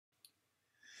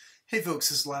Hey folks,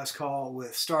 this is Last Call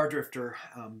with StarDrifter,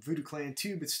 Voodoo Clan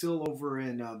 2, but still over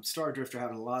in StarDrifter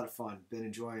having a lot of fun. Been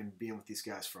enjoying being with these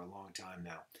guys for a long time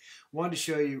now. Wanted to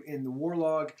show you in the war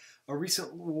log a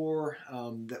recent war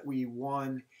that we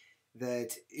won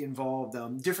that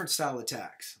involved different style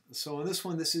attacks. So in this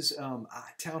one, this is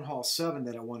Town Hall 7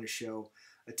 that I want to show,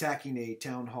 attacking a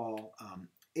Town Hall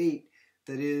 8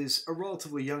 that is a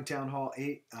relatively young Town Hall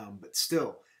 8, but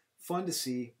still fun to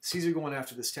see. Caesar going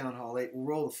after this Town Hall 8. We'll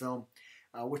roll the film.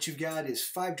 What you've got is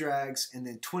 5 drags and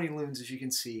then 20 loons, as you can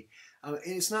see. And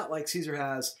it's not like Caesar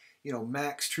has,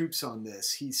 max troops on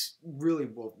this. He's really,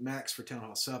 well, max for Town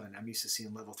Hall 7. I'm used to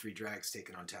seeing level 3 drags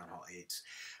taken on Town Hall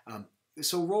 8s.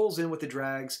 So rolls in with the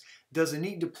drags, does a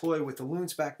neat deploy with the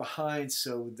loons back behind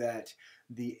so that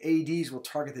the ADs will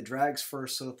target the drags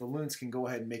first so that the loons can go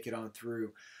ahead and make it on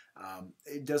through.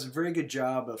 It does a very good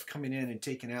job of coming in and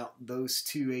taking out those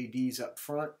 2 ADs up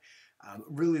front.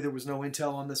 Really, there was no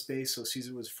intel on this base, so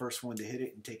Caesar was the first one to hit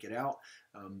it and take it out.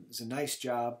 It was a nice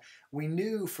job. We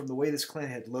knew from the way this clan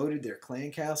had loaded their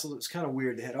clan castles, it was kind of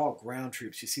weird. They had all ground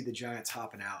troops. You see the giants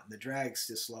hopping out, and the drags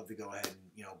just love to go ahead and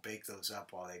bake those up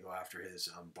while they go after his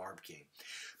Barb King.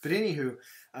 But anywho,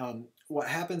 what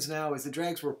happens now is the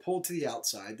drags were pulled to the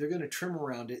outside. They're going to trim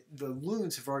around it. The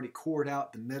loons have already cored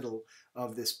out the middle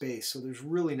of this base, so there's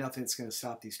really nothing that's going to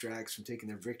stop these drags from taking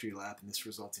their victory lap, and this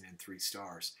resulting in 3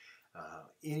 stars.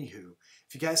 Anywho,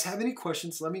 if you guys have any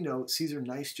questions, let me know. Caesar,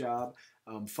 nice job.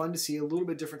 Fun to see a little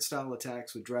bit different style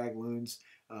attacks with DragLoons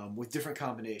with different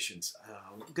combinations.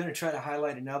 I'm going to try to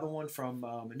highlight another one from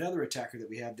another attacker that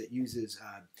we have that uses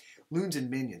loons and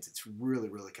minions. It's really,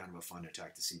 really kind of a fun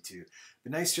attack to see too.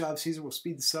 But nice job, Caesar. We'll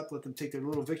speed this up, let them take their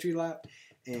little victory lap,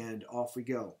 and off we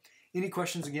go. Any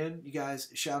questions, again, you guys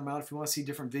shout them out. If you want to see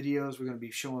different videos, we're going to be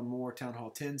showing more Town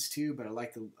Hall 10s too, but I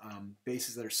like the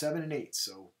bases that are 7 and 8.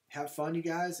 So have fun, you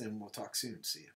guys, and we'll talk soon. See you.